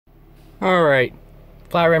Alright,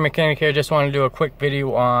 Flat Rate Mechanic here. Just want to do a quick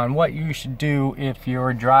video on what you should do if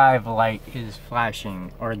your drive light is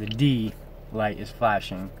flashing, or the D light is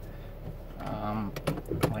flashing.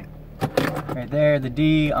 Like right there, the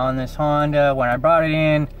D on this Honda, when I brought it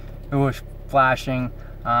in, it was flashing.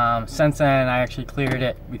 Since then, I actually cleared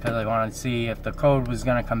it because I wanted to see if the code was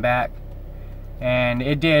going to come back. And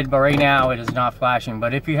it did, but right now it is not flashing.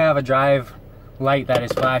 But if you have a drive light that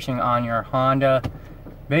is flashing on your Honda,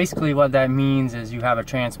 basically what that means is you have a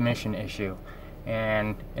transmission issue.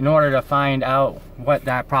 And in order to find out what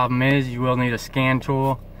that problem is, you will need a scan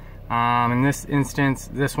tool. In this instance,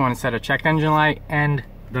 this one set a check engine light and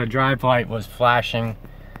the drive light was flashing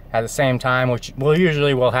at the same time, which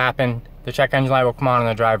usually will happen. The check engine light will come on and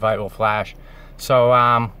the drive light will flash. So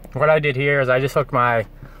what I did here is I just hooked my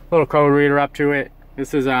little code reader up to it.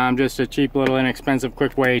 This is just a cheap, little inexpensive,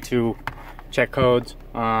 quick way to check codes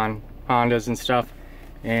on Hondas and stuff.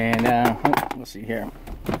 And let's see here,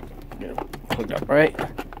 get it plugged up right.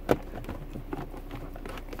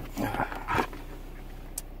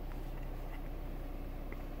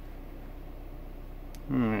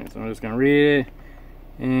 Alright, so I'm just gonna read it,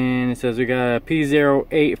 and it says we got a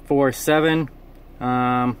P0847.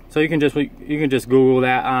 So you can just Google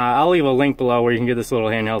that. I'll leave a link below where you can get this little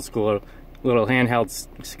handheld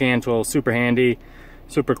scan tool. Super handy,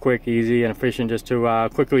 super quick, easy, and efficient, just to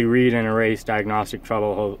quickly read and erase diagnostic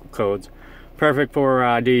trouble codes. Perfect for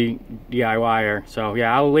DIYer. So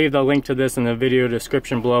yeah, I'll leave the link to this in the video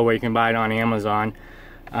description below where you can buy it on Amazon.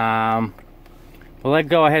 Well, let's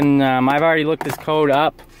go ahead and I've already looked this code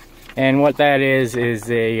up, and what that is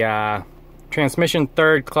a transmission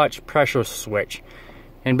third clutch pressure switch.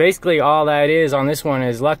 And basically all that is on this one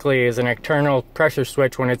is, luckily, is an external pressure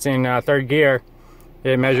switch. When it's in third gear,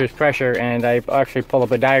 it measures pressure, and I actually pulled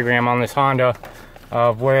up a diagram on this Honda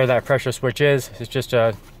of where that pressure switch is. It's just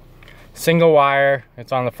a single wire.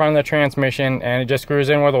 It's on the front of the transmission, and it just screws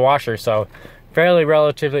in with a washer. So fairly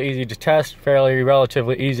relatively easy to test, fairly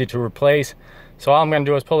relatively easy to replace. So all I'm going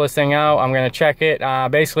to do is pull this thing out. I'm going to check it.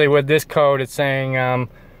 Basically with this code, it's saying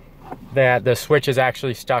that the switch is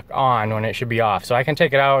actually stuck on when it should be off. So I can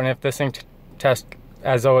take it out, and if this thing tests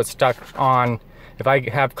as though it's stuck on, if I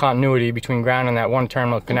have continuity between ground and that one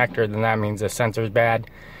terminal connector, then that means the sensor's bad.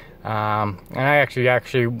 And I actually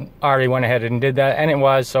already went ahead and did that, and it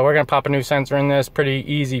was. So we're gonna pop a new sensor in this. Pretty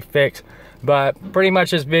easy fix. But pretty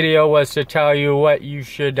much this video was to tell you what you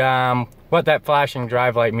should, what that flashing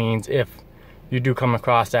drive light means if you do come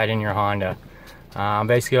across that in your Honda.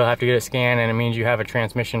 Basically you'll have to get it scanned, and it means you have a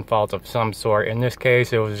transmission fault of some sort. In this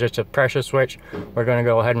case, it was just a pressure switch. We're gonna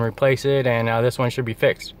go ahead and replace it, and this one should be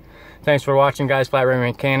fixed. Thanks for watching, guys. Flat Rate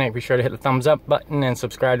Mechanic. Be sure to hit the thumbs up button and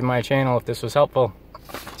subscribe to my channel if this was helpful.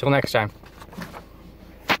 Till next time.